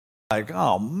like,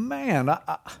 oh man,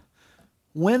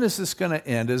 when is this going to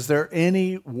end? Is there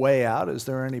any way out? Is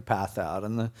there any path out?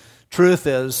 And the truth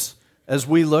is, as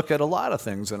we look at a lot of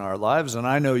things in our lives, and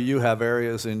I know you have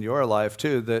areas in your life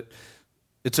too, that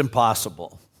it's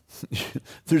impossible.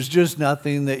 There's just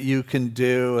nothing that you can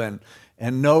do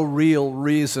and no real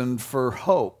reason for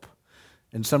hope.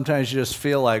 And sometimes you just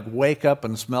feel like wake up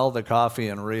and smell the coffee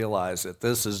and realize that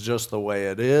this is just the way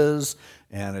it is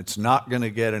and it's not going to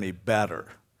get any better.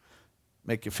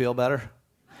 Make you feel better?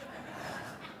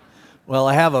 Well,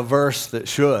 I have a verse that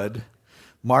should.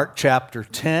 Mark chapter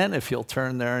 10, if you'll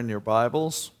turn there in your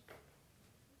Bibles.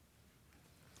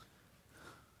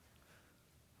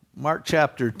 Mark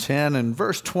chapter 10 and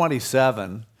verse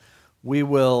 27. We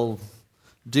will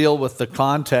deal with the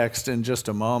context in just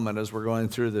a moment as we're going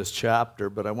through this chapter,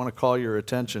 but I want to call your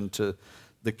attention to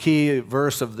the key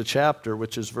verse of the chapter,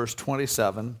 which is verse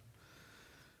 27.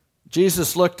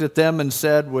 Jesus looked at them and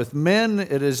said, "With men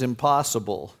it is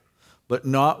impossible, but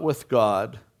not with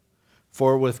God,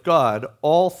 for with God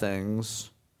all things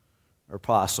are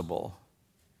possible."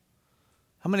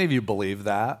 How many of you believe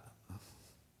that?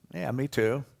 Yeah, me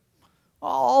too.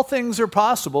 All things are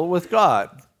possible with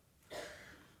God.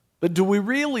 But do we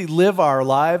really live our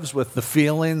lives with the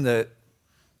feeling that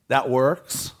that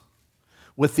works?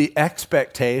 With the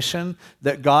expectation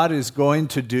that God is going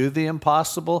to do the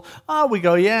impossible? We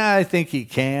go, yeah, I think he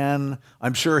can.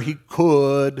 I'm sure he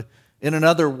could. In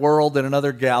another world, in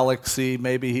another galaxy,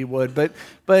 maybe he would.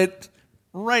 But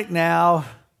right now,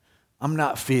 I'm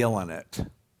not feeling it.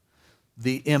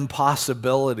 The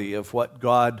impossibility of what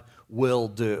God will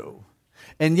do.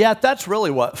 And yet, that's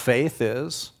really what faith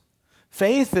is.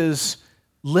 Faith is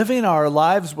living our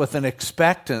lives with an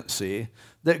expectancy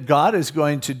that God is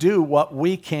going to do what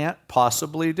we can't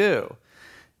possibly do.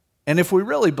 And if we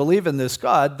really believe in this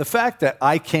God, the fact that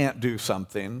I can't do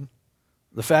something,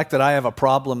 the fact that I have a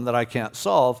problem that I can't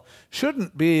solve,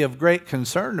 shouldn't be of great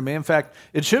concern to me. In fact,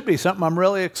 it should be something I'm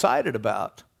really excited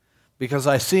about because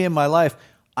I see in my life,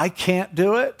 I can't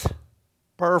do it.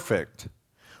 Perfect.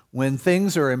 When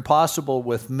things are impossible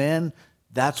with men,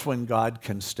 that's when God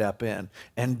can step in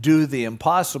and do the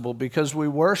impossible because we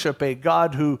worship a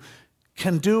God who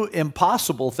can do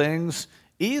impossible things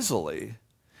easily.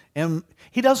 And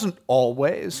he doesn't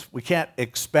always. We can't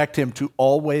expect him to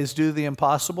always do the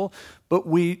impossible. But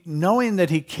knowing that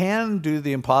he can do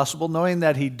the impossible, knowing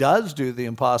that he does do the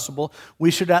impossible,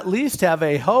 we should at least have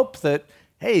a hope that,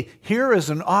 hey, here is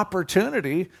an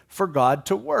opportunity for God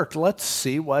to work. Let's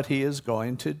see what he is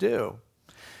going to do.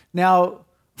 Now,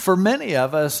 for many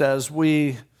of us, as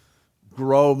we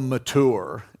grow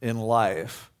mature in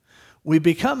life, we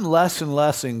become less and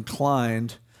less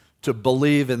inclined to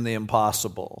believe in the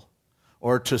impossible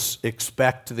or to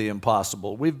expect the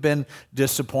impossible. We've been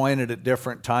disappointed at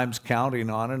different times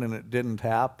counting on it, and it didn't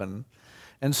happen.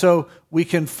 And so we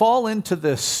can fall into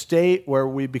this state where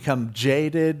we become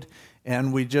jaded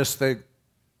and we just think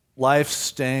life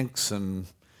stinks and,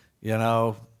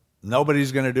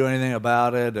 nobody's going to do anything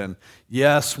about it. And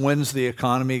yes, when's the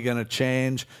economy going to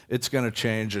change? It's going to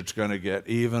change. It's going to get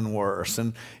even worse.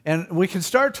 And we can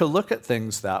start to look at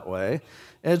things that way.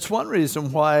 And it's one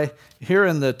reason why here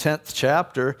in the 10th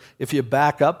chapter, if you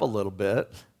back up a little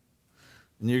bit,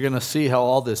 and you're going to see how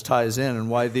all this ties in and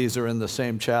why these are in the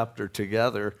same chapter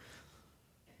together.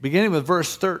 Beginning with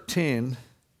verse 13,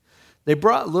 they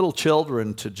brought little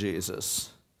children to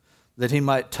Jesus, that he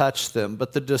might touch them.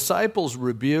 But the disciples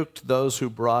rebuked those who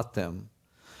brought them.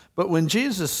 But when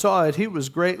Jesus saw it, he was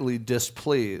greatly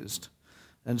displeased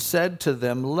and said to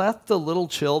them, "Let the little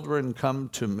children come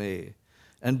to me,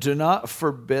 and do not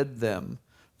forbid them,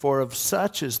 for of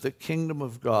such is the kingdom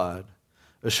of God.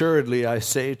 Assuredly, I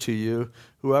say to you,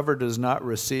 whoever does not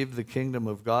receive the kingdom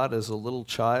of God as a little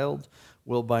child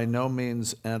will by no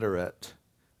means enter it."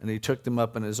 And he took them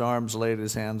up in his arms, laid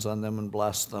his hands on them, and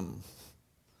blessed them.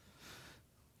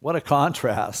 What a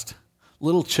contrast.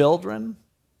 Little children,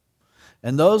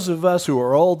 and those of us who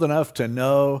are old enough to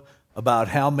know about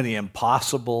how many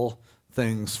impossible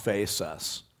things face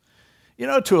us.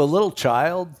 To a little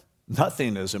child,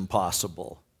 nothing is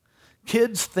impossible.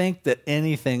 Kids think that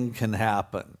anything can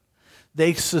happen.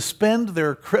 They suspend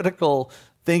their critical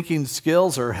thinking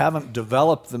skills or haven't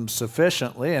developed them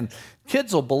sufficiently, and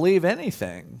kids will believe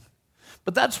anything.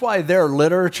 But that's why their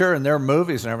literature and their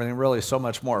movies and everything are really so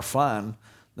much more fun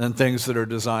than things that are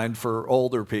designed for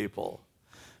older people.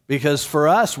 Because for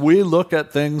us, we look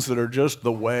at things that are just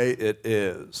the way it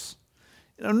is.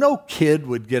 No kid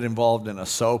would get involved in a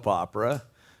soap opera.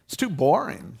 It's too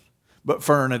boring. But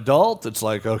for an adult, it's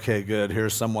like, okay, good,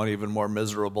 here's someone even more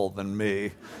miserable than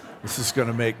me. This is going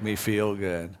to make me feel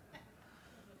good.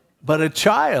 but a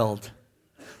child,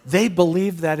 they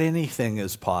believe that anything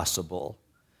is possible.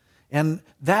 And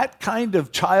that kind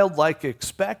of childlike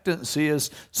expectancy is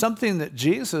something that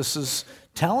Jesus is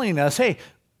telling us, hey,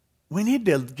 we need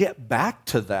to get back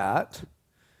to that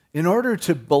in order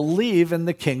to believe in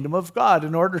the kingdom of God,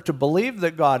 in order to believe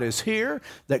that God is here,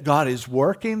 that God is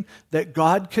working, that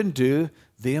God can do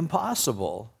the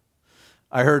impossible.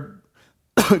 I heard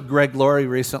Greg Laurie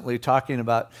recently talking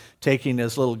about taking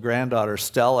his little granddaughter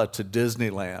Stella to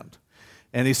Disneyland.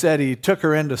 And he said he took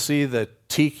her in to see the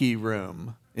Tiki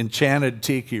Room, Enchanted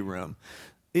Tiki Room.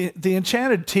 The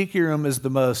Enchanted Tiki Room is the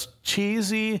most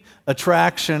cheesy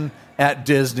attraction at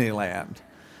Disneyland.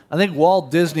 I think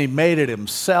Walt Disney made it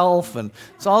himself, and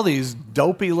it's all these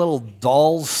dopey little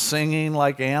dolls singing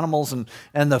like animals, and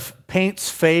the paint's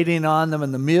fading on them,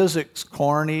 and the music's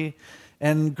corny.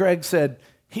 And Greg said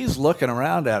he's looking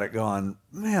around at it going,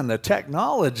 man, the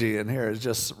technology in here is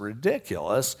just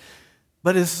ridiculous.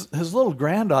 But his little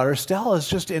granddaughter, Stella, is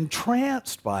just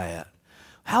entranced by it.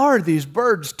 How are these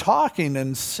birds talking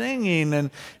and singing?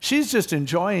 And she's just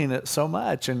enjoying it so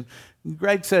much. And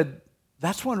Greg said,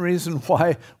 that's one reason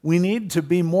why we need to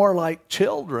be more like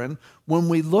children when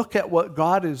we look at what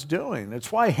God is doing.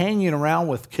 It's why hanging around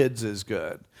with kids is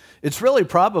good. It's really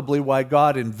probably why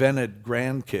God invented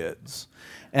grandkids.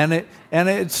 And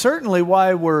it's certainly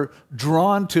why we're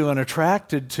drawn to and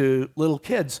attracted to little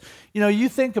kids. You know, you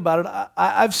think about it,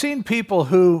 I've seen people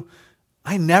who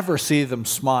I never see them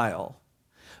smile.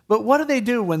 But what do they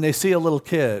do when they see a little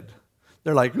kid?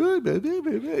 They're like,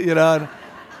 you know,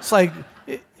 it's like,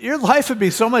 your life would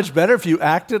be so much better if you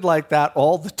acted like that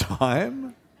all the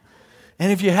time.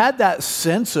 And if you had that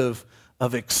sense of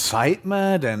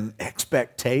excitement and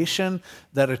expectation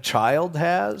that a child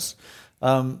has.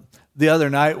 The other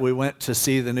night we went to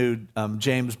see the new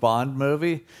James Bond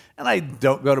movie. And I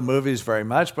don't go to movies very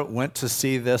much, but went to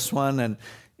see this one. And,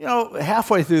 you know,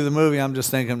 halfway through the movie, I'm just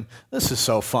thinking, this is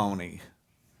so phony.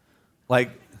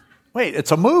 Like, wait,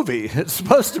 it's a movie. It's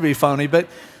supposed to be phony, but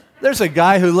there's a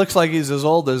guy who looks like he's as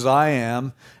old as I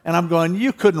am, and I'm going,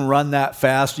 you couldn't run that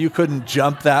fast. You couldn't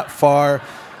jump that far.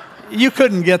 You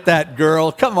couldn't get that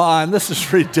girl. Come on, this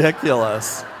is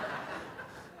ridiculous.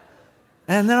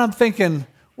 And then I'm thinking,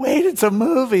 wait, it's a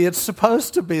movie. It's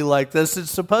supposed to be like this.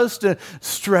 It's supposed to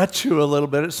stretch you a little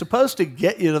bit. It's supposed to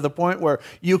get you to the point where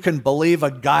you can believe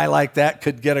a guy like that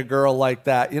could get a girl like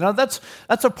that. You know, that's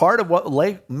a part of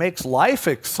what makes life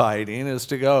exciting, is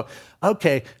to go,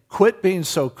 okay, quit being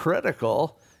so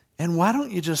critical, and why don't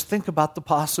you just think about the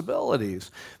possibilities?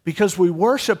 Because we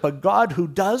worship a God who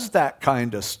does that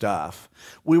kind of stuff.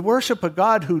 We worship a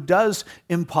God who does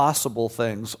impossible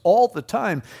things all the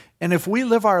time. And if we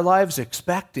live our lives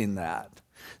expecting that,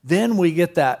 then we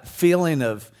get that feeling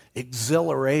of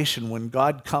exhilaration when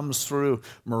God comes through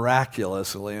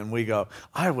miraculously, and we go,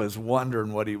 I was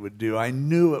wondering what he would do. I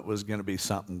knew it was going to be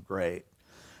something great.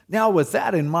 Now, with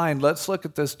that in mind, let's look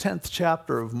at this 10th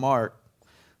chapter of Mark.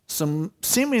 Some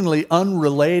seemingly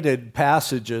unrelated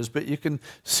passages, but you can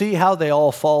see how they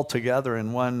all fall together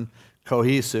in one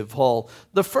cohesive whole.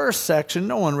 The first section,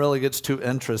 no one really gets too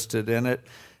interested in it.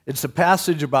 It's a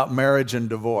passage about marriage and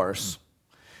divorce.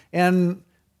 And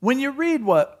when you read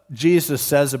what Jesus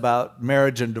says about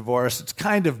marriage and divorce, it's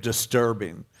kind of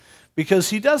disturbing because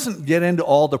he doesn't get into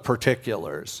all the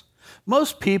particulars.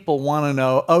 Most people want to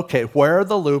know, okay, where are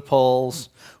the loopholes?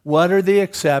 What are the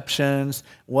exceptions?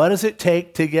 What does it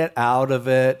take to get out of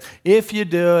it? If you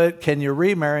do it, can you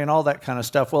remarry and all that kind of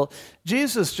stuff? Well,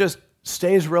 Jesus just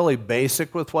stays really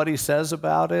basic with what he says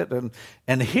about it.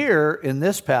 And here in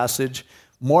this passage,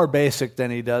 more basic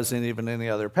than he does in even any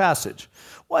other passage.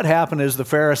 What happened is the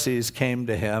Pharisees came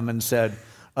to him and said,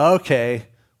 okay,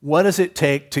 what does it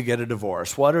take to get a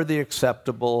divorce? What are the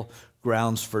acceptable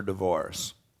grounds for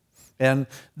divorce? And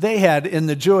they had, in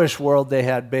the Jewish world, they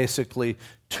had basically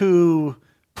two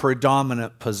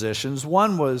predominant positions.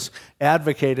 One was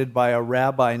advocated by a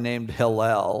rabbi named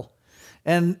Hillel.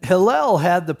 And Hillel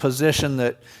had the position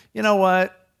that, you know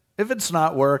what, if it's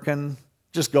not working,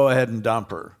 just go ahead and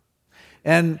dump her.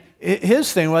 And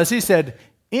his thing was, he said,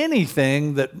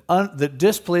 anything that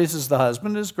displeases the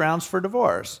husband is grounds for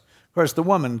divorce. Of course, the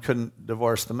woman couldn't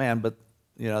divorce the man, but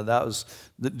you know, that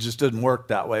just didn't work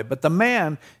that way. But the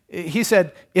man, he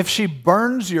said, if she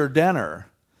burns your dinner,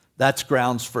 that's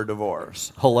grounds for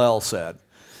divorce, Hillel said.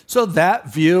 So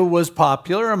that view was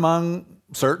popular among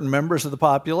certain members of the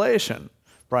population,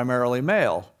 primarily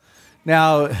male.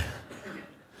 Now,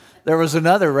 there was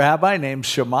another rabbi named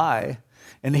Shammai,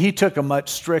 and he took a much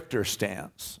stricter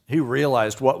stance. He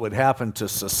realized what would happen to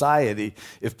society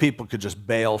if people could just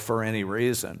bail for any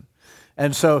reason.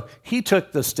 And so he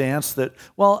took the stance that,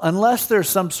 well, unless there's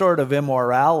some sort of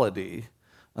immorality,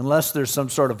 unless there's some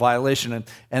sort of violation,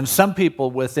 and some people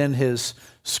within his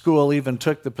school even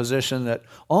took the position that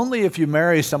only if you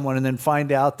marry someone and then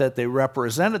find out that they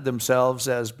represented themselves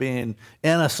as being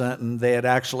innocent and they had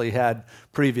actually had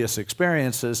previous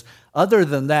experiences, other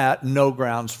than that, no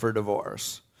grounds for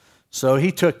divorce. So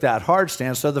he took that hard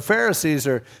stance. So the Pharisees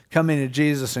are coming to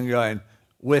Jesus and going,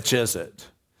 which is it?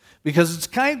 Because it's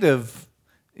kind of,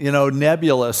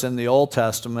 nebulous in the Old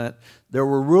Testament. There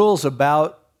were rules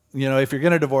about, if you're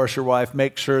going to divorce your wife,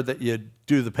 make sure that you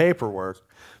do the paperwork.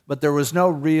 But there was no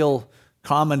real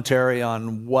commentary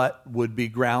on what would be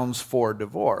grounds for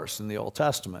divorce in the Old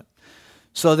Testament.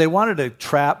 So they wanted to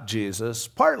trap Jesus,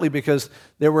 partly because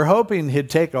they were hoping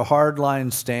he'd take a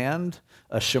hardline stand,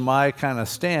 a Shammai kind of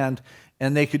stand,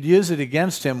 and they could use it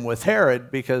against him with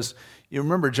Herod, because you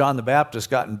remember John the Baptist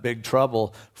got in big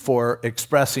trouble for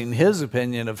expressing his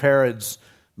opinion of Herod's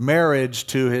marriage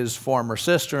to his former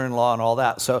sister-in-law and all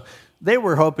that. So they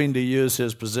were hoping to use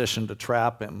his position to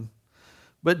trap him.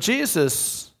 But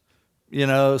Jesus,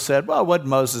 said, well, what did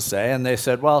Moses say? And they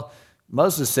said, well,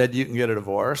 Moses said you can get a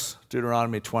divorce,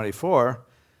 Deuteronomy 24.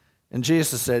 And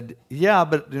Jesus said, yeah,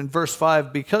 but in verse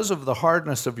 5, because of the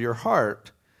hardness of your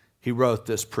heart, he wrote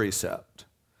this precept.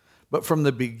 But from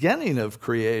the beginning of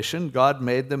creation, God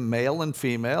made them male and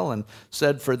female and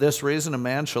said, for this reason, a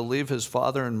man shall leave his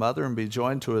father and mother and be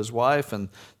joined to his wife, and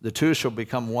the two shall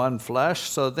become one flesh.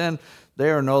 So then they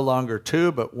are no longer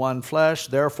two, but one flesh.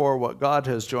 Therefore, what God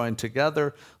has joined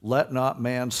together, let not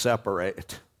man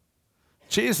separate.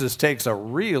 Jesus takes a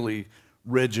really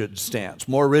rigid stance,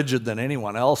 more rigid than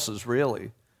anyone else's,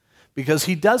 really, because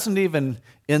he doesn't even,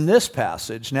 in this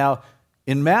passage, now,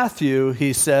 in Matthew,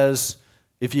 he says,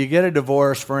 if you get a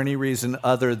divorce for any reason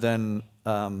other than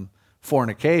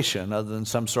fornication, other than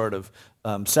some sort of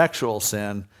sexual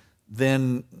sin,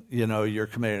 then, you're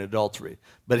committing adultery.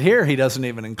 But here he doesn't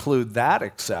even include that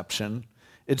exception.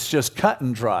 It's just cut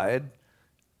and dried.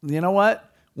 You know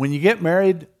what? When you get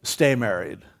married, stay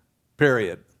married,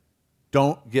 period.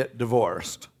 Don't get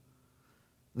divorced.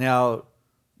 Now,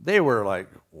 they were like,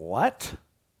 what?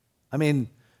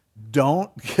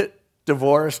 Don't get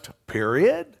divorced,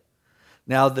 period?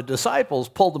 Now, the disciples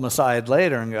pulled them aside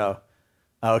later and go,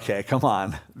 okay, come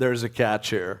on, there's a catch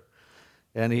here.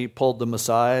 And he pulled them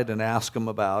aside and asked them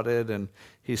about it, and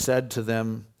he said to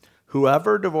them,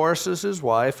 whoever divorces his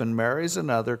wife and marries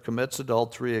another commits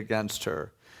adultery against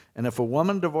her. And if a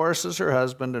woman divorces her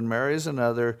husband and marries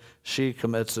another, she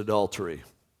commits adultery.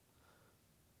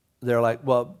 They're like,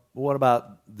 well, what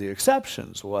about the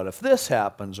exceptions? What if this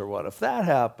happens, or what if that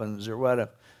happens, or what if...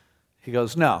 He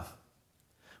goes, no.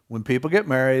 When people get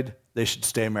married, they should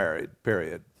stay married,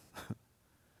 period.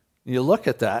 You look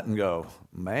at that and go,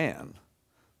 man,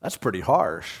 that's pretty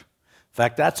harsh. In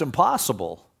fact, that's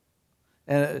impossible.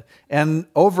 And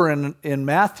over in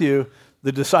Matthew,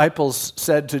 the disciples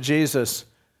said to Jesus,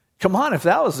 come on, if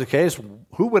that was the case,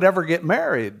 who would ever get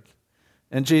married?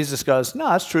 And Jesus goes, no,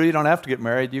 that's true. You don't have to get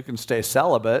married. You can stay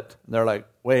celibate. And they're like,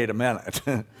 wait a minute.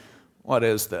 What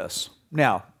is this?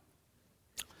 Now,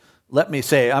 let me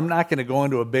say, I'm not going to go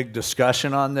into a big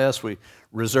discussion on this. We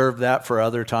reserve that for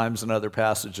other times and other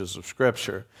passages of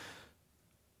Scripture.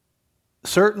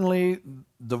 Certainly,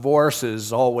 divorce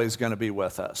is always going to be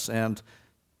with us. And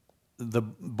the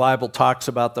Bible talks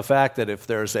about the fact that if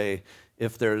there's a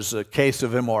case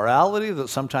of immorality, that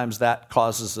sometimes that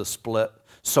causes a split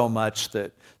so much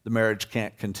that the marriage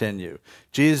can't continue.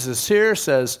 Jesus here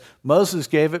says, Moses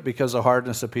gave it because of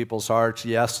hardness of people's hearts.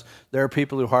 Yes, there are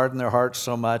people who harden their hearts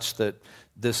so much that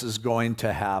this is going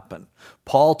to happen.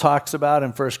 Paul talks about in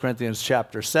 1 Corinthians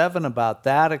chapter 7 about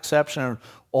that exception, and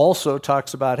also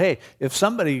talks about, hey, if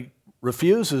somebody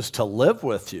refuses to live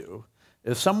with you,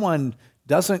 if someone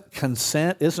doesn't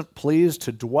consent, isn't pleased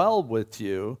to dwell with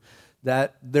you,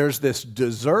 that there's this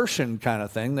desertion kind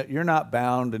of thing, that you're not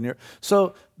bound.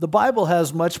 So the Bible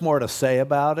has much more to say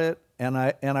about it, and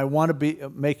I want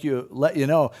to let you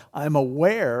know, I'm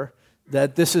aware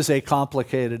that this is a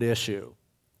complicated issue.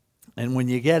 And when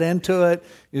you get into it,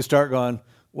 you start going,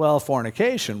 well,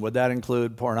 fornication, would that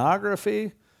include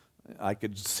pornography? I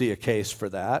could see a case for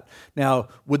that. Now,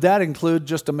 would that include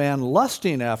just a man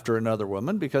lusting after another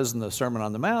woman? Because in the Sermon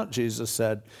on the Mount, Jesus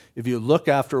said, if you look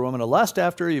after a woman to lust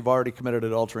after her, you've already committed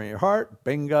adultery in your heart.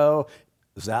 Bingo.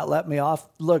 Does that let me off?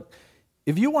 Look,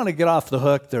 if you want to get off the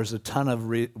hook, there's a ton of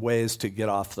ways to get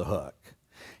off the hook.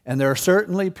 And there are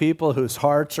certainly people whose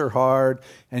hearts are hard,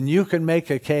 and you can make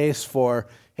a case for,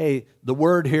 hey, the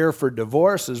word here for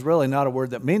divorce is really not a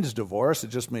word that means divorce. It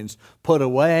just means put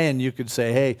away. And you could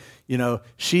say, hey,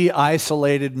 she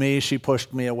isolated me. She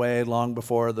pushed me away long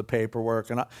before the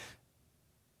paperwork.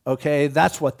 Okay,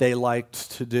 that's what they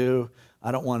liked to do.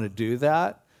 I don't want to do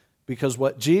that, because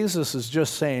what Jesus is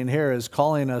just saying here is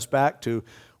calling us back to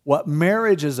what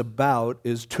marriage is about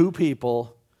is two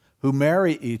people who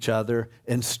marry each other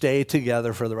and stay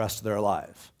together for the rest of their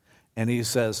life. And he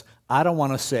says, I don't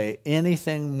want to say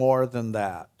anything more than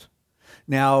that.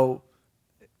 Now,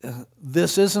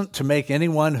 this isn't to make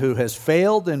anyone who has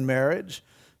failed in marriage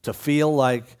to feel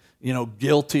like,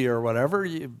 guilty or whatever.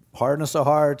 Hardness of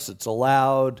hearts, it's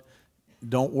allowed.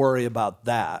 Don't worry about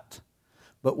that.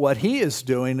 But what he is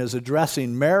doing is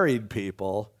addressing married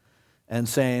people and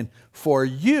saying, for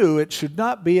you, it should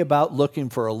not be about looking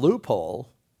for a loophole.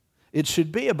 It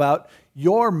should be about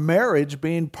your marriage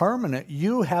being permanent,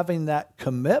 you having that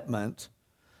commitment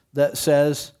that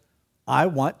says, I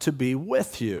want to be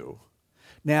with you.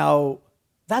 Now,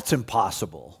 that's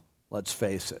impossible, let's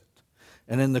face it.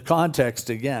 And in the context,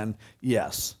 again,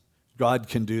 yes, God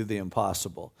can do the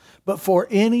impossible. But for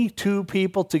any two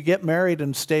people to get married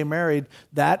and stay married,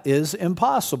 that is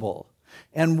impossible.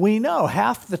 And we know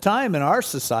half the time in our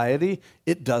society,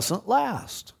 it doesn't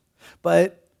last.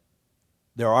 But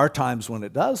there are times when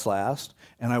it does last,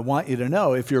 and I want you to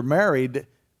know, if you're married,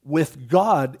 with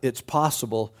God, it's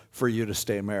possible for you to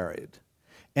stay married.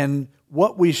 And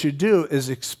what we should do is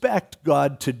expect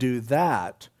God to do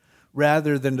that,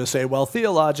 rather than to say, well,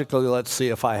 theologically, let's see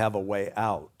if I have a way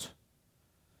out.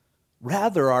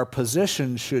 Rather, our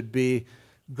position should be,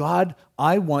 God,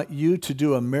 I want you to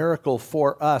do a miracle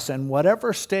for us. And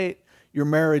whatever state your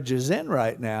marriage is in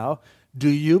right now, do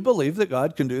you believe that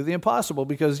God can do the impossible?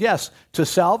 Because yes, to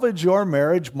salvage your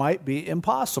marriage might be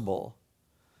impossible.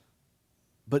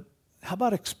 But how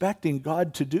about expecting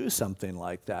God to do something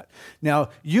like that? Now,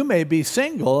 you may be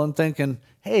single and thinking,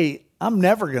 hey, I'm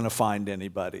never going to find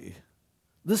anybody.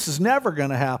 This is never going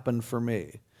to happen for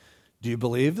me. Do you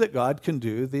believe that God can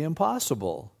do the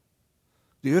impossible?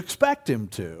 Do you expect him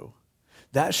to?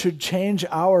 That should change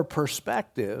our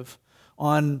perspective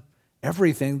on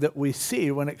everything that we see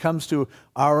when it comes to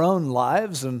our own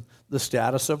lives and the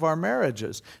status of our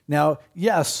marriages. Now,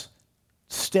 yes,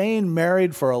 staying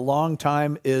married for a long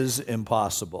time is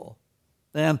impossible.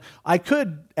 And I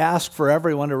could ask for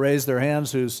everyone to raise their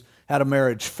hands who's had a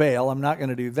marriage fail. I'm not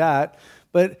going to do that.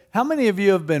 But how many of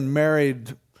you have been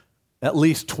married at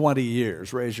least 20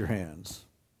 years? Raise your hands.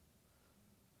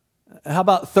 How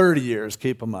about 30 years?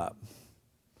 Keep them up.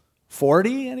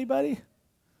 40, anybody?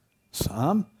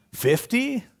 Some.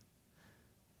 50?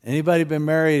 Anybody been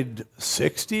married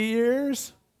 60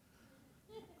 years?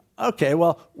 Okay,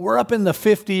 well, we're up in the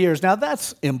 50 years. Now,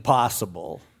 that's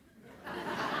impossible.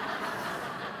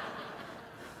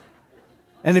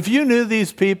 And if you knew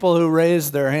these people who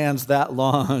raised their hands that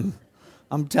long,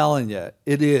 I'm telling you,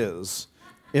 it is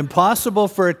impossible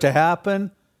for it to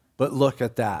happen, but look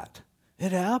at that.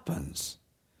 It happens.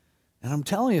 And I'm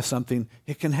telling you something,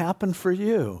 it can happen for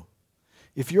you.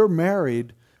 If you're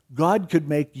married, God could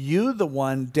make you the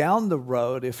one down the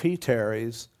road, if he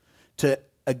tarries, to,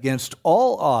 against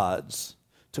all odds,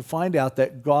 to find out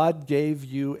that God gave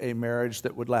you a marriage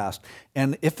that would last.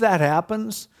 And if that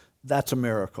happens, that's a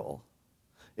miracle.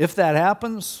 If that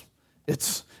happens,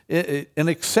 it's an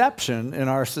exception in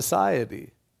our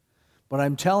society. But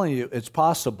I'm telling you, it's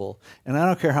possible. And I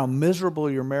don't care how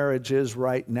miserable your marriage is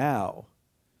right now.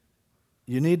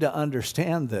 You need to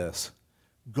understand this.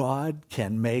 God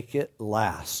can make it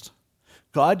last.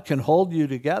 God can hold you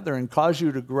together and cause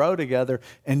you to grow together,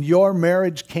 and your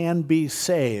marriage can be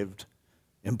saved.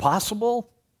 Impossible?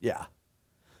 Yeah,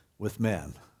 with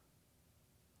men.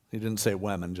 He didn't say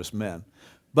women, just men.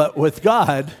 But with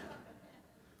God,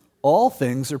 all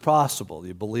things are possible.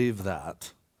 You believe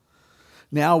that?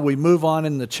 Now we move on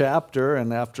in the chapter,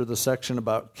 and after the section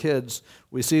about kids,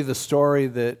 we see the story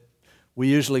that we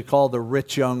usually call the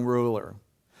rich young ruler.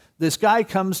 This guy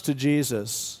comes to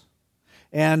Jesus,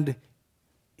 and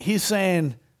he's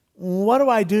saying, what do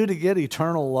I do to get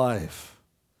eternal life?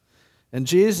 And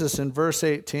Jesus, in verse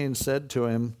 18, said to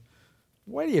him,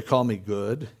 why do you call me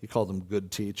good? He called him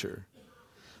good teacher.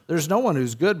 There's no one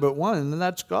who's good but one, and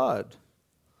that's God.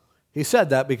 He said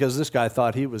that because this guy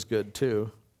thought he was good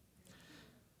too.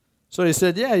 So he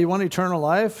said, yeah, you want eternal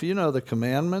life? You know the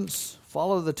commandments.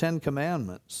 Follow the 10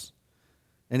 commandments.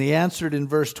 And he answered in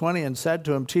verse 20 and said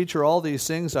to him, teacher, all these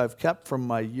things I've kept from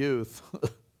my youth.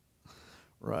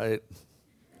 Right.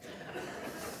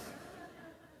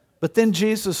 But then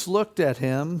Jesus looked at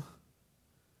him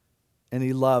and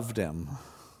he loved him.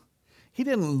 He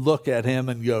didn't look at him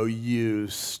and go, "You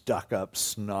stuck-up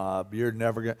snob, you're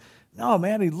never going to..." No,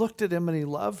 man, he looked at him and he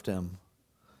loved him.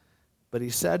 But he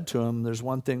said to him, "There's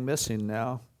one thing missing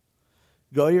now.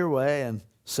 Go your way and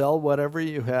sell whatever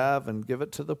you have and give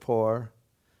it to the poor,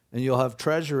 and you'll have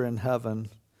treasure in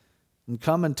heaven. And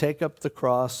come and take up the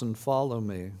cross and follow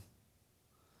me."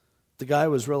 The guy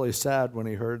was really sad when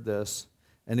he heard this,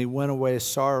 and he went away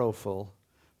sorrowful,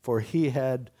 for he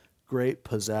had great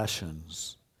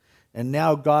possessions. And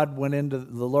now the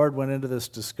Lord went into this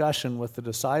discussion with the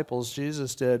disciples,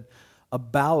 Jesus did,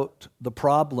 about the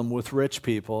problem with rich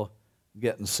people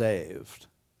getting saved.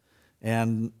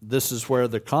 And this is where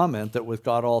the comment that with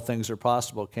God all things are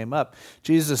possible came up.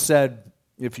 Jesus said,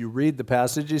 if you read the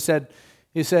passage, he said,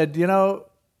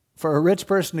 for a rich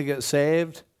person to get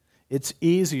saved, it's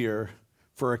easier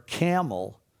for a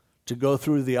camel to go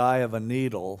through the eye of a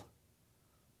needle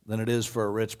than it is for a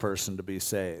rich person to be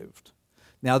saved.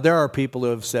 Now, there are people who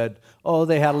have said,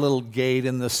 they had a little gate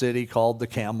in the city called the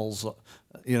camel's,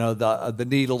 the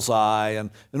needle's eye, and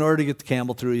in order to get the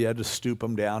camel through, you had to stoop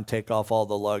them down, take off all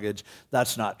the luggage.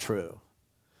 That's not true.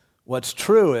 What's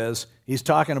true is he's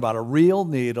talking about a real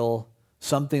needle,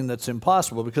 something that's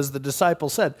impossible, because the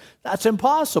disciples said, that's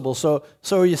impossible. So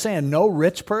are you saying no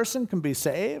rich person can be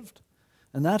saved?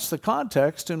 And that's the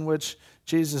context in which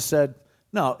Jesus said,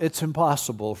 no, it's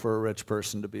impossible for a rich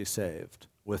person to be saved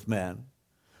with men.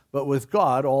 But with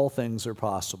God, all things are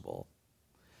possible.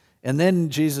 And then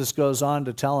Jesus goes on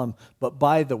to tell him, but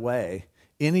by the way,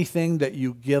 anything that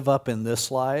you give up in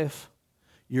this life,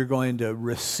 you're going to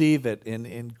receive it in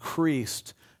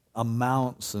increased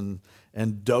amounts and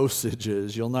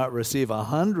dosages. You'll not receive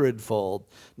 100-fold,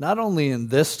 not only in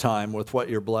this time with what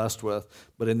you're blessed with,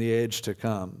 but in the age to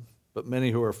come. But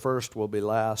many who are first will be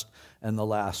last, and the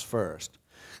last first.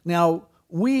 Now,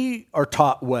 we are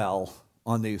taught well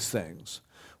on these things.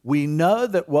 We know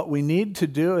that what we need to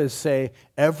do is say,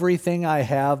 everything I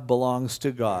have belongs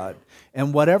to God.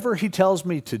 And whatever he tells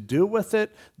me to do with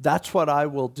it, that's what I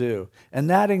will do. And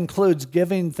that includes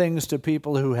giving things to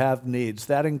people who have needs.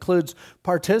 That includes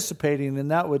participating in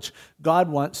that which God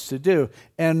wants to do.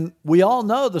 And we all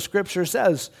know the scripture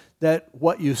says that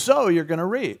what you sow, you're going to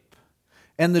reap.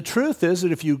 And the truth is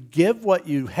that if you give what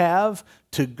you have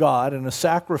to God in a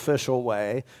sacrificial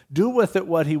way, do with it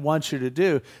what he wants you to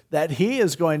do, that he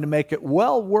is going to make it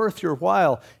well worth your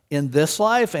while in this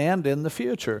life and in the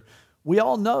future. We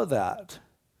all know that.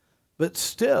 But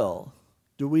still,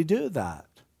 do we do that?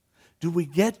 Do we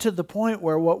get to the point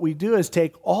where what we do is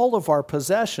take all of our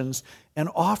possessions and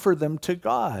offer them to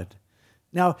God?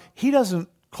 Now, he doesn't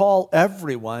call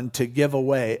everyone to give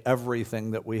away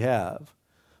everything that we have,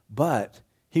 but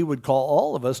he would call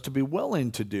all of us to be willing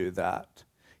to do that.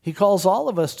 He calls all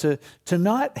of us to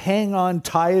not hang on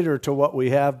tighter to what we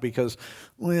have because,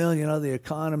 the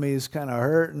economy is kind of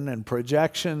hurting and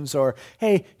projections, or,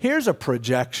 hey, here's a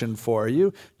projection for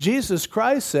you. Jesus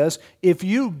Christ says, if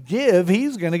you give,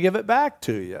 he's going to give it back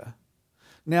to you.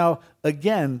 Now,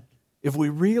 again, if we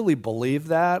really believe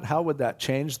that, how would that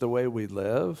change the way we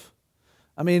live?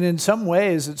 I mean, in some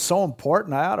ways, it's so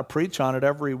important, I ought to preach on it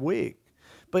every week.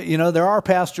 But, there are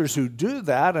pastors who do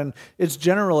that, and it's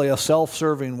generally a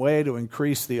self-serving way to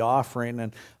increase the offering,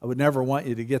 and I would never want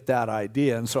you to get that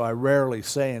idea, and so I rarely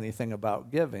say anything about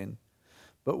giving.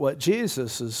 But what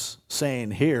Jesus is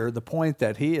saying here, the point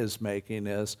that he is making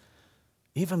is,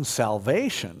 even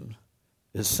salvation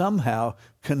is somehow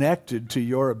connected to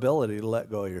your ability to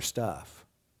let go of your stuff.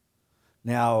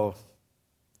 Now,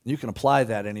 you can apply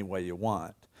that any way you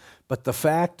want. But the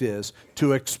fact is,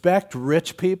 to expect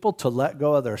rich people to let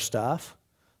go of their stuff,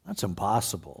 that's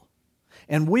impossible.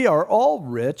 And we are all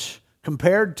rich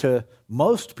compared to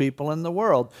most people in the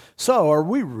world. So are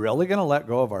we really going to let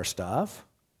go of our stuff?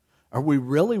 Are we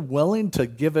really willing to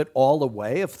give it all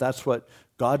away if that's what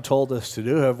God told us to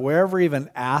do? Have we ever even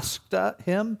asked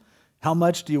him, how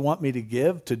much do you want me to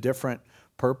give to different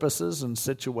purposes and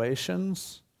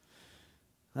situations?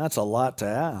 That's a lot to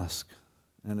ask.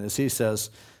 And as he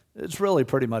says, it's really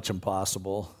pretty much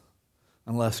impossible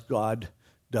unless God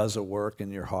does a work in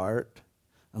your heart,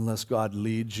 unless God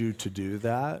leads you to do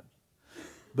that.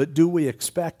 But do we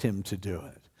expect him to do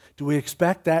it? Do we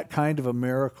expect that kind of a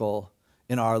miracle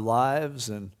in our lives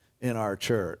and in our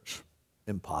church?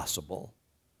 Impossible.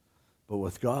 But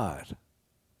with God,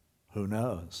 who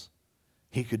knows?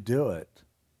 He could do it.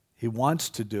 He wants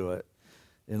to do it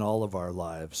in all of our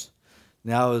lives.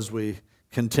 Now, as we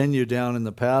continue down in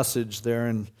the passage there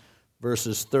in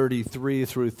verses 33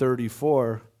 through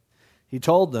 34, he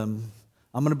told them,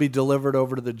 I'm going to be delivered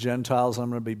over to the Gentiles.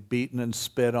 I'm going to be beaten and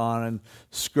spit on and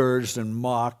scourged and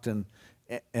mocked, and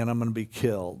I'm going to be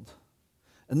killed.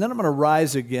 and then I'm going to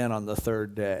rise again on the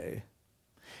third day.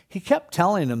 He kept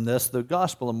telling him this. The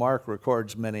Gospel of Mark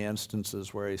records many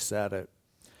instances where he said it.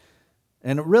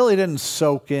 And it really didn't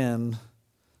soak in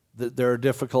that there are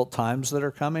difficult times that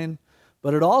are coming,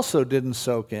 but it also didn't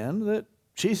soak in that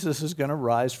Jesus is going to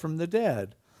rise from the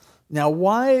dead. Now,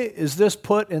 why is this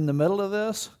put in the middle of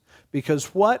this?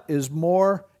 Because what is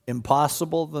more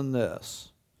impossible than this?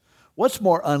 What's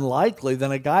more unlikely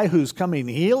than a guy who's coming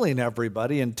healing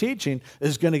everybody and teaching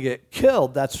is going to get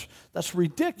killed? That's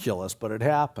ridiculous, but it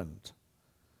happened.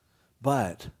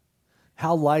 But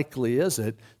how likely is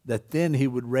it that then he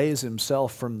would raise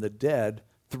himself from the dead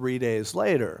 3 days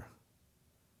later?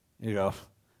 You go,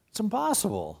 it's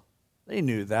impossible. They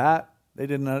knew that.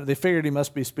 They figured he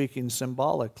must be speaking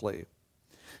symbolically.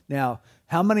 Now,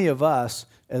 how many of us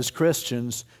as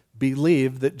Christians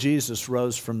believe that Jesus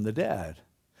rose from the dead?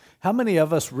 How many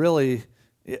of us really,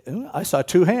 I saw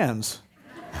 2 hands.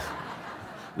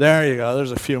 There you go,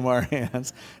 there's a few more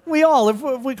hands. We all,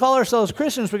 if we call ourselves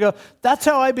Christians, we go, that's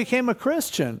how I became a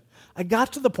Christian. I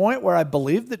got to the point where I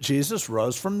believed that Jesus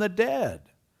rose from the dead.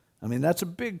 I mean, that's a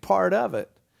big part of it.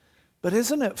 But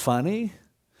isn't it funny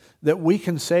that we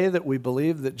can say that we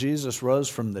believe that Jesus rose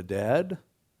from the dead,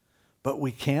 but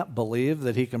we can't believe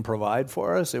that he can provide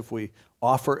for us if we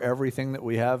offer everything that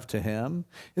we have to him?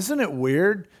 Isn't it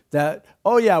weird that,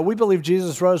 oh yeah, we believe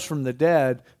Jesus rose from the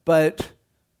dead, but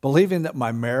believing that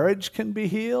my marriage can be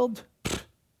healed?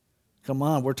 Come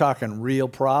on, we're talking real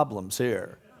problems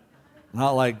here.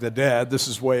 Not like the dead. This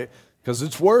is because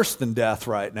it's worse than death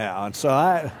right now. And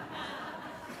so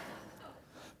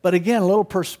but again, a little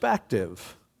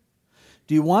perspective.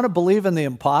 Do you want to believe in the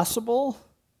impossible?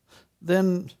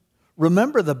 Then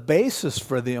remember, the basis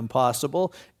for the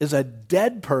impossible is a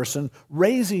dead person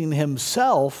raising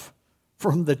himself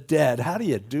from the dead. How do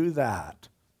you do that?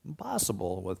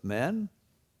 Impossible with men.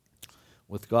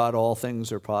 With God, all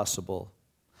things are possible.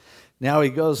 Now he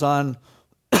goes on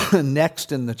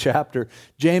next in the chapter.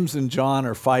 James and John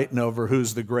are fighting over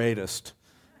who's the greatest.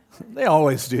 They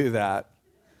always do that.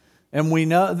 And we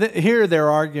know that here they're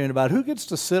arguing about who gets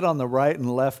to sit on the right and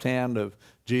left hand of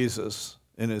Jesus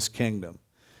in his kingdom.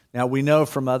 Now, we know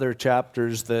from other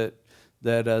chapters that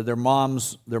their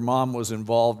mom was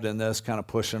involved in this, kind of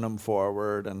pushing them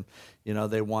forward, and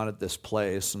they wanted this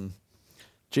place. And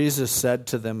Jesus said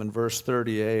to them in verse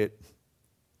 38,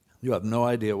 "You have no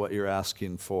idea what you're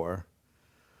asking for.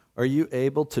 Are you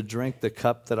able to drink the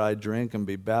cup that I drink and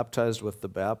be baptized with the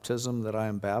baptism that I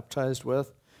am baptized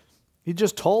with?" He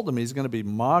just told them he's going to be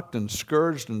mocked and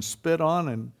scourged and spit on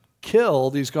and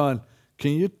killed. He's going,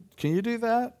 can you do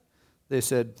that? They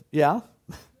said, yeah.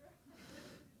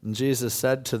 And Jesus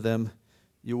said to them,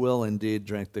 "You will indeed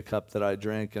drink the cup that I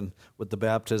drink, and with the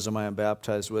baptism I am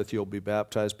baptized with, you'll be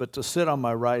baptized. But to sit on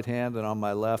my right hand and on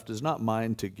my left is not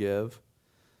mine to give,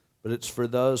 but it's for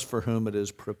those for whom it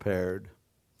is prepared."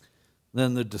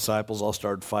 Then the disciples all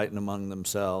started fighting among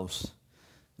themselves.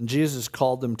 And Jesus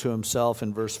called them to himself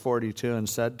in verse 42 and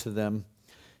said to them,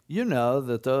 "You know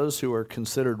that those who are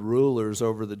considered rulers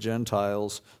over the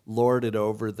Gentiles lord it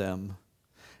over them,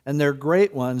 and their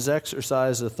great ones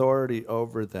exercise authority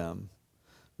over them."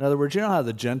 In other words, you know how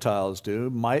the Gentiles do.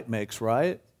 Might makes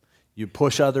right. You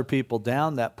push other people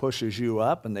down, that pushes you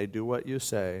up, and they do what you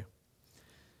say.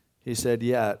 He said,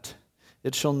 "Yet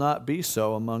it shall not be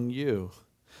so among you.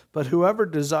 But whoever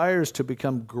desires to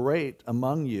become great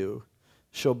among you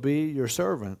shall be your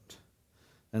servant.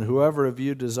 And whoever of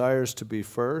you desires to be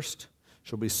first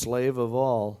shall be slave of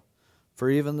all. For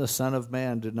even the Son of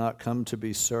Man did not come to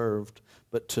be served,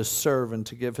 but to serve and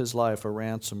to give his life a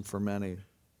ransom for many."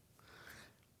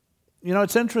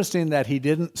 It's interesting that he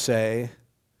didn't say,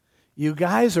 "You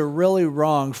guys are really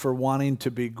wrong for wanting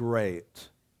to be great.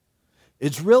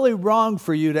 It's really wrong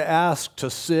for you to ask to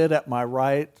sit at my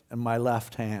right and my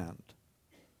left hand."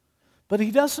 But he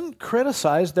doesn't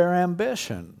criticize their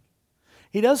ambition.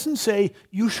 He doesn't say,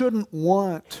 you shouldn't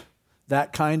want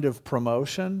that kind of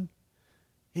promotion.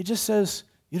 He just says,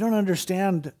 you don't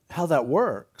understand how that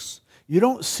works. You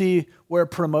don't see where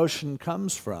promotion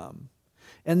comes from.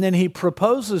 And then he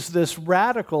proposes this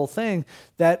radical thing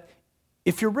that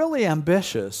if you're really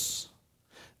ambitious,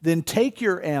 then take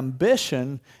your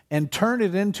ambition and turn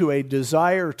it into a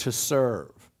desire to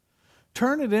serve.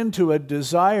 Turn it into a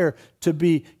desire to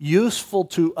be useful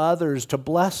to others, to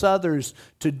bless others,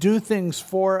 to do things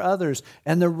for others.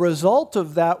 And the result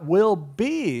of that will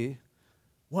be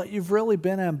what you've really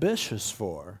been ambitious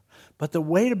for. But the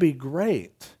way to be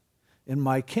great in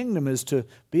my kingdom is to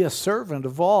be a servant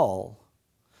of all.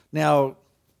 Now,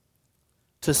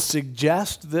 to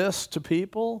suggest this to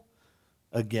people,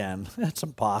 again, it's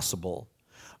impossible.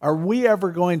 Are we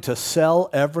ever going to sell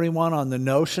everyone on the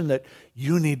notion that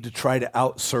you need to try to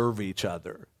outserve each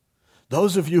other?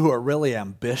 Those of you who are really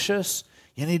ambitious,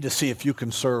 you need to see if you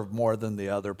can serve more than the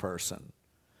other person.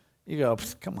 You go,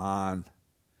 come on.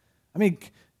 I mean,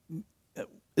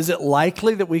 is it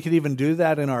likely that we could even do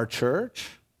that in our church?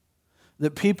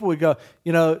 That people would go,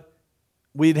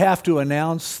 we'd have to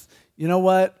announce, you know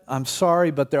what, I'm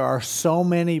sorry, but there are so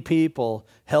many people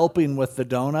helping with the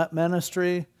donut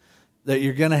ministry that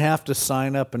you're going to have to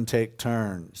sign up and take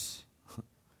turns.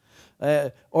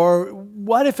 Or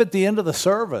what if at the end of the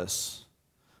service,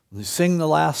 we sing the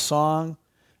last song,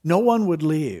 no one would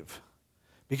leave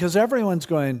because everyone's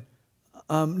going,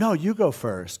 no, you go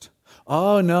first.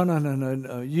 Oh,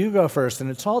 no, you go first. And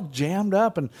it's all jammed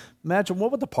up. And imagine, what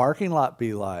would the parking lot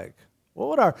be like? What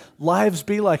would our lives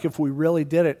be like if we really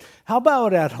did it? How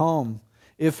about at home?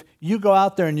 If you go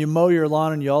out there and you mow your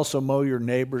lawn and you also mow your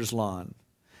neighbor's lawn.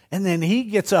 And then he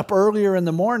gets up earlier in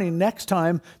the morning next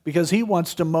time because he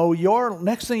wants to mow your.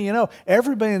 Next thing you know,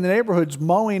 everybody in the neighborhood's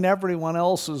mowing everyone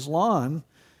else's lawn.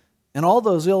 And all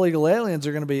those illegal aliens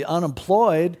are going to be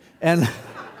unemployed. And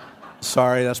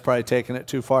sorry, that's probably taking it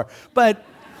too far. But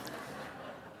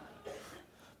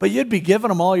you'd be giving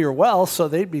them all your wealth, so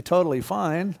they'd be totally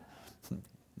fine.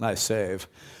 Nice save.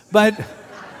 But,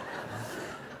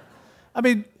 I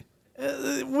mean,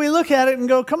 we look at it and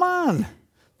go, come on.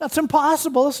 That's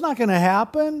impossible. It's not going to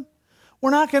happen.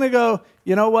 We're not going to go,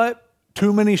 you know what?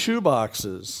 Too many shoe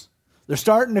boxes. They're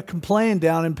starting to complain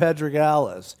down in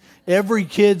Pedregales. Every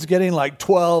kid's getting like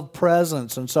 12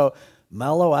 presents, and so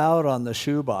mellow out on the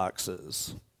shoe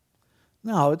boxes.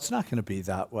 No, it's not going to be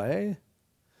that way.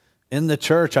 In the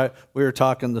church, we were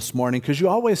talking this morning, because you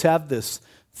always have this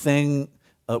thing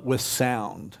with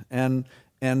sound. And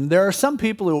there are some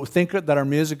people who think that our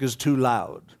music is too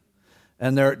loud,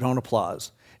 and don't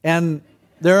applause. And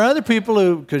there are other people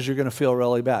who, because you're going to feel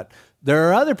really bad, there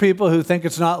are other people who think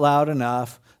it's not loud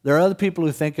enough. There are other people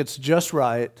who think it's just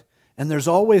right. And there's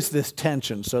always this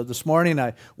tension. So this morning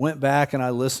I went back and I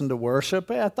listened to worship.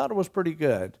 Hey, I thought it was pretty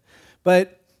good.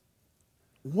 But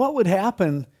what would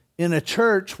happen in a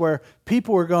church where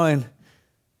people were going,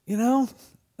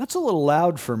 that's a little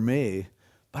loud for me,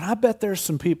 but I bet there's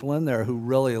some people in there who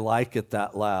really like it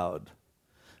that loud.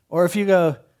 Or if you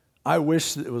go, I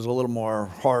wish it was a little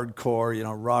more hardcore,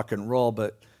 rock and roll,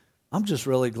 but I'm just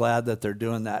really glad that they're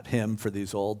doing that hymn for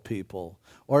these old people.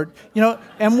 Or,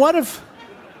 and what if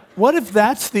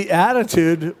that's the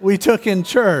attitude we took in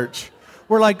church?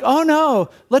 We're like, oh no,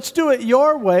 let's do it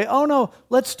your way. Oh no,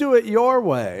 let's do it your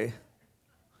way.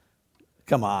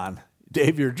 Come on,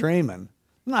 Dave, you're dreaming.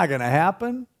 Not going to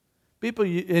happen. People,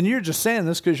 and you're just saying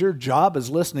this because your job is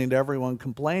listening to everyone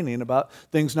complaining about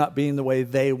things not being the way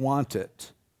they want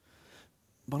it.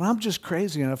 But I'm just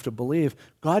crazy enough to believe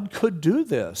God could do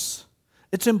this.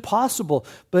 It's impossible,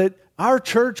 but our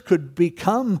church could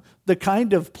become the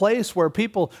kind of place where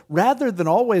people, rather than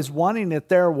always wanting it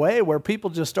their way, where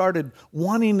people just started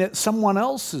wanting it someone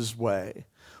else's way,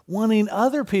 wanting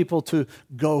other people to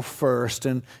go first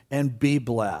and be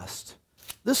blessed.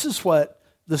 This is what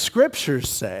the scriptures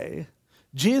say.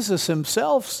 Jesus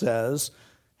himself says,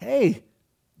 hey,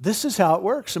 this is how it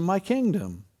works in my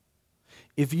kingdom.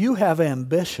 If you have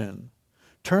ambition,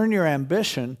 turn your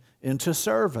ambition into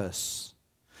service.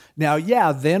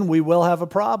 Now, then we will have a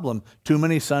problem. Too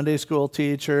many Sunday school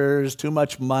teachers, too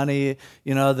much money,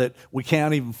 that we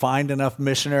can't even find enough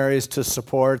missionaries to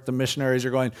support. The missionaries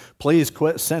are going, please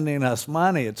quit sending us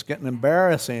money. It's getting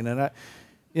embarrassing. And,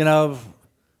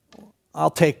 I'll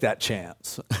take that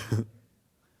chance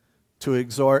to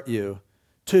exhort you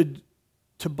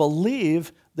to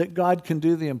believe that God can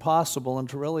do the impossible and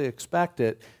to really expect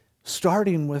it,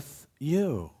 starting with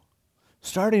you.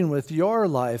 Starting with your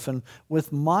life and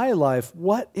with my life.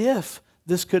 What if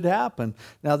this could happen?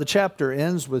 Now, the chapter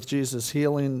ends with Jesus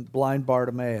healing blind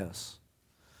Bartimaeus.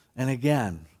 And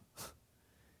again,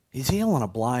 he's healing a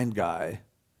blind guy.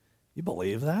 You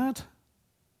believe that?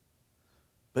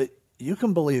 But you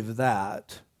can believe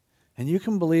that, and you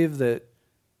can believe that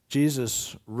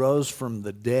Jesus rose from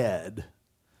the dead,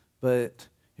 but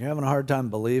you're having a hard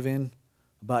time believing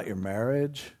about your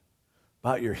marriage,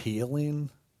 about your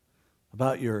healing,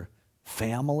 about your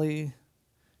family,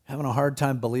 having a hard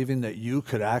time believing that you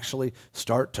could actually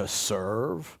start to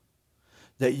serve,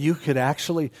 that you could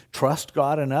actually trust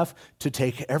God enough to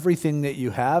take everything that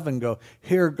you have and go,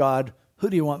 here, God, who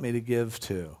do you want me to give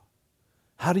to?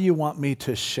 How do you want me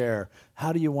to share?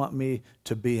 How do you want me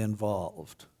to be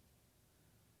involved?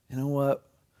 You know what?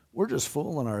 We're just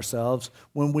fooling ourselves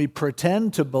when we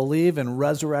pretend to believe in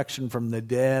resurrection from the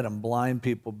dead and blind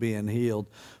people being healed.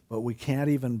 but we can't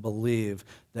even believe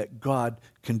that God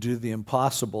can do the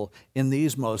impossible in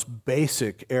these most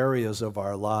basic areas of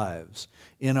our lives,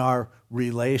 in our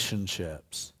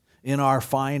relationships, in our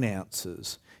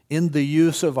finances, in the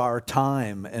use of our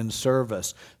time and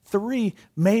service. 3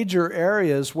 major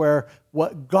areas where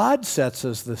what God sets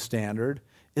as the standard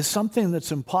is something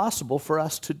that's impossible for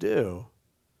us to do.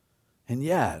 And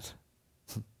yet,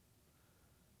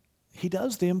 He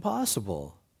does the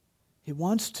impossible. He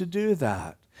wants to do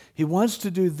that. He wants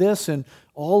to do this in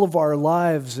all of our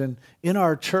lives and in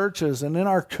our churches and in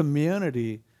our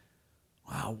community.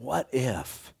 Wow, what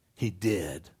if He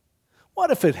did? What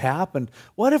if it happened?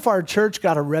 What if our church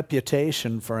got a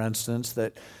reputation, for instance,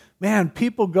 that, man,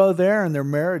 people go there and their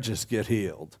marriages get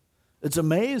healed? It's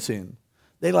amazing.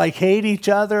 They hate each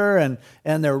other and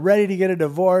they're ready to get a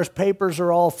divorce. Papers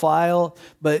are all filed.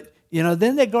 But,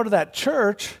 then they go to that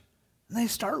church and they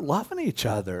start loving each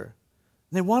other.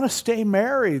 And they want to stay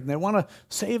married and they want to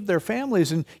save their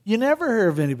families. And you never hear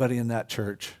of anybody in that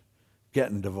church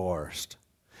getting divorced.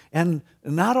 And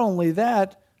not only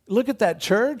that, look at that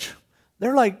church.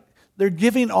 They're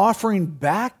giving offering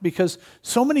back because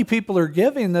so many people are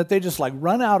giving that they just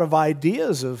run out of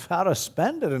ideas of how to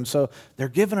spend it. And so they're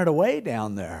giving it away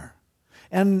down there.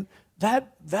 And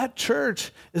that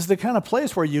church is the kind of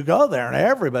place where you go there and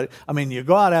everybody, you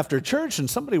go out after church and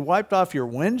somebody wiped off your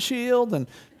windshield and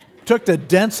took the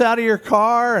dents out of your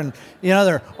car and,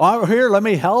 they're, oh, here, let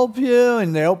me help you.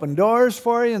 And they open doors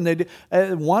for you and they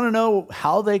want to know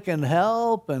how they can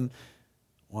help. And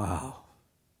wow.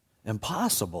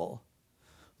 Impossible.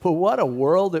 But what a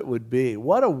world it would be.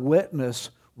 What a witness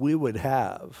we would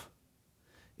have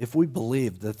if we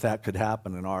believed that that could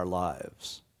happen in our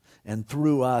lives and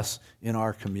through us in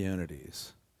our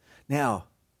communities. Now,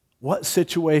 what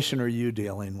situation are you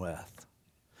dealing with?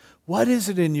 What is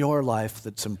it in your life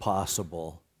that's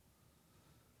impossible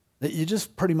that you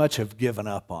just pretty much have given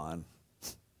up on?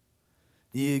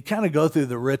 You kind of go through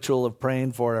the ritual of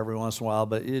praying for it every once in a while,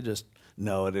 but you just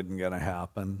know it isn't going to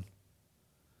happen.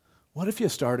 What if you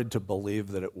started to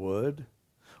believe that it would?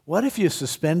 What if you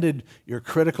suspended your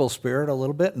critical spirit a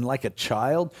little bit and like a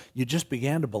child, you just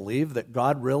began to believe that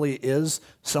God really is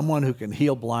someone who can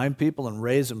heal blind people and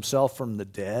raise Himself from the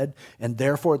dead, and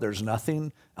therefore there's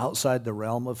nothing outside the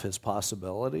realm of His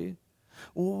possibility?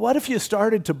 What if you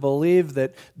started to believe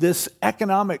that this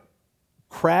economic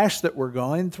crash that we're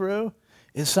going through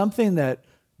is something that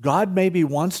God maybe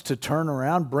wants to turn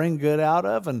around, bring good out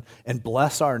of, and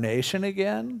bless our nation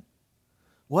again?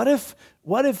 What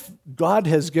if God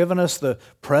has given us the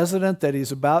president that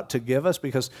He's about to give us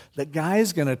because the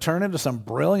guy's going to turn into some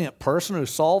brilliant person who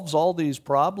solves all these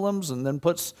problems and then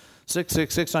puts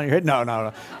 666 on your head?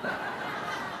 No.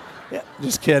 Yeah,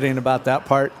 just kidding about that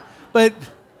part. But,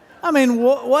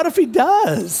 what if He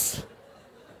does?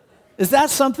 Is that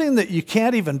something that you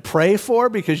can't even pray for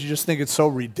because you just think it's so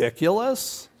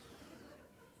ridiculous?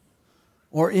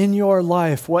 Or in your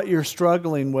life, what you're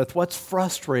struggling with, what's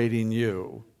frustrating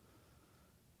you?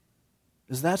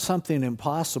 Is that something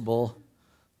impossible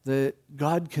that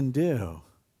God can do?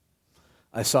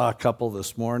 I saw a couple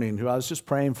this morning who I was just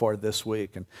praying for this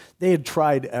week, and they had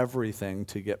tried everything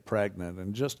to get pregnant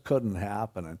and just couldn't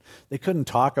happen. And they couldn't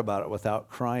talk about it without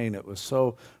crying. It was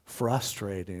so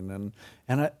frustrating.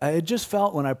 And I just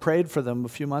felt when I prayed for them a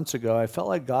few months ago, I felt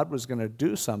like God was going to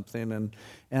do something.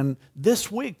 And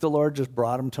this week, the Lord just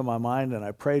brought them to my mind, and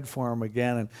I prayed for them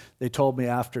again. And they told me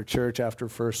after church, after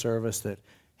first service, that,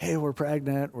 hey, we're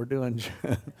pregnant, we're doing...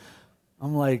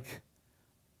 I'm like...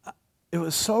 It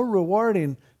was so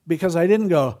rewarding because I didn't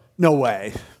go, no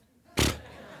way.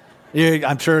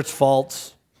 I'm sure it's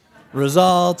false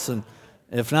results, and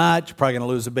if not, you're probably going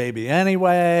to lose a baby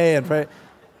anyway.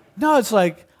 No, it's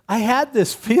like I had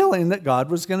this feeling that God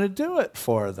was going to do it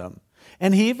for them.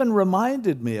 And He even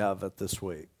reminded me of it this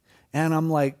week. And I'm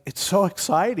like, it's so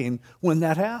exciting when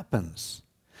that happens.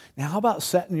 Now, how about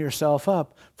setting yourself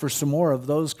up for some more of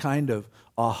those kind of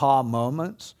aha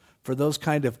moments, for those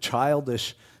kind of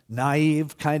childish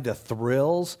naive kind of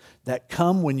thrills that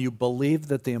come when you believe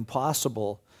that the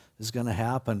impossible is going to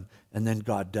happen and then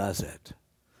God does it.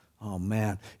 Oh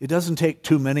man, it doesn't take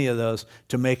too many of those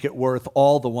to make it worth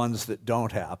all the ones that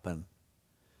don't happen,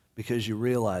 because you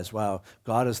realize, wow,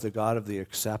 God is the God of the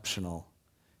exceptional.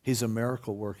 He's a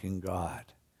miracle working God.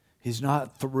 He's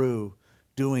not through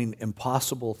doing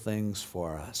impossible things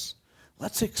for us.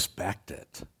 Let's expect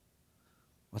it.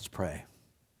 Let's pray.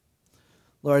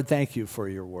 Lord, thank you for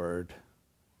your word.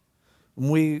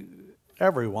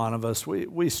 Every one of us,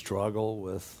 we struggle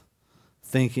with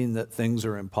thinking that things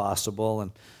are impossible.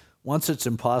 And once it's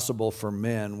impossible for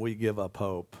men, we give up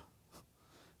hope.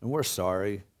 And we're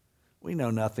sorry. We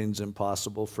know nothing's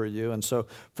impossible for you. And so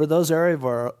for those areas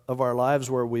of our lives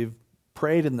where we've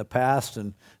prayed in the past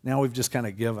and now we've just kind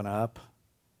of given up,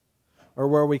 or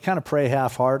where we kind of pray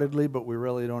half-heartedly but we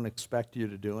really don't expect you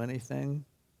to do anything,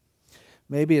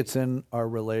 maybe it's in our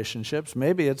relationships.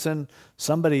 Maybe it's in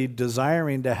somebody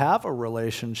desiring to have a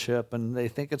relationship and they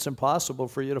think it's impossible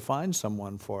for you to find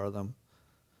someone for them.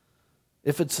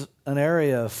 If it's an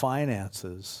area of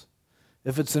finances,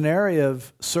 if it's an area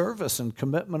of service and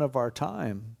commitment of our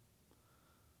time,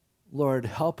 Lord,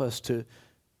 help us to,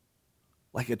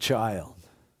 like a child,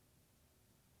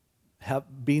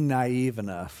 be naive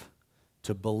enough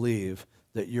to believe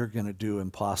that you're going to do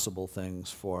impossible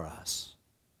things for us.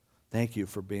 Thank you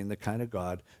for being the kind of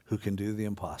God who can do the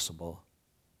impossible.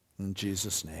 In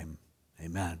Jesus' name,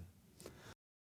 amen.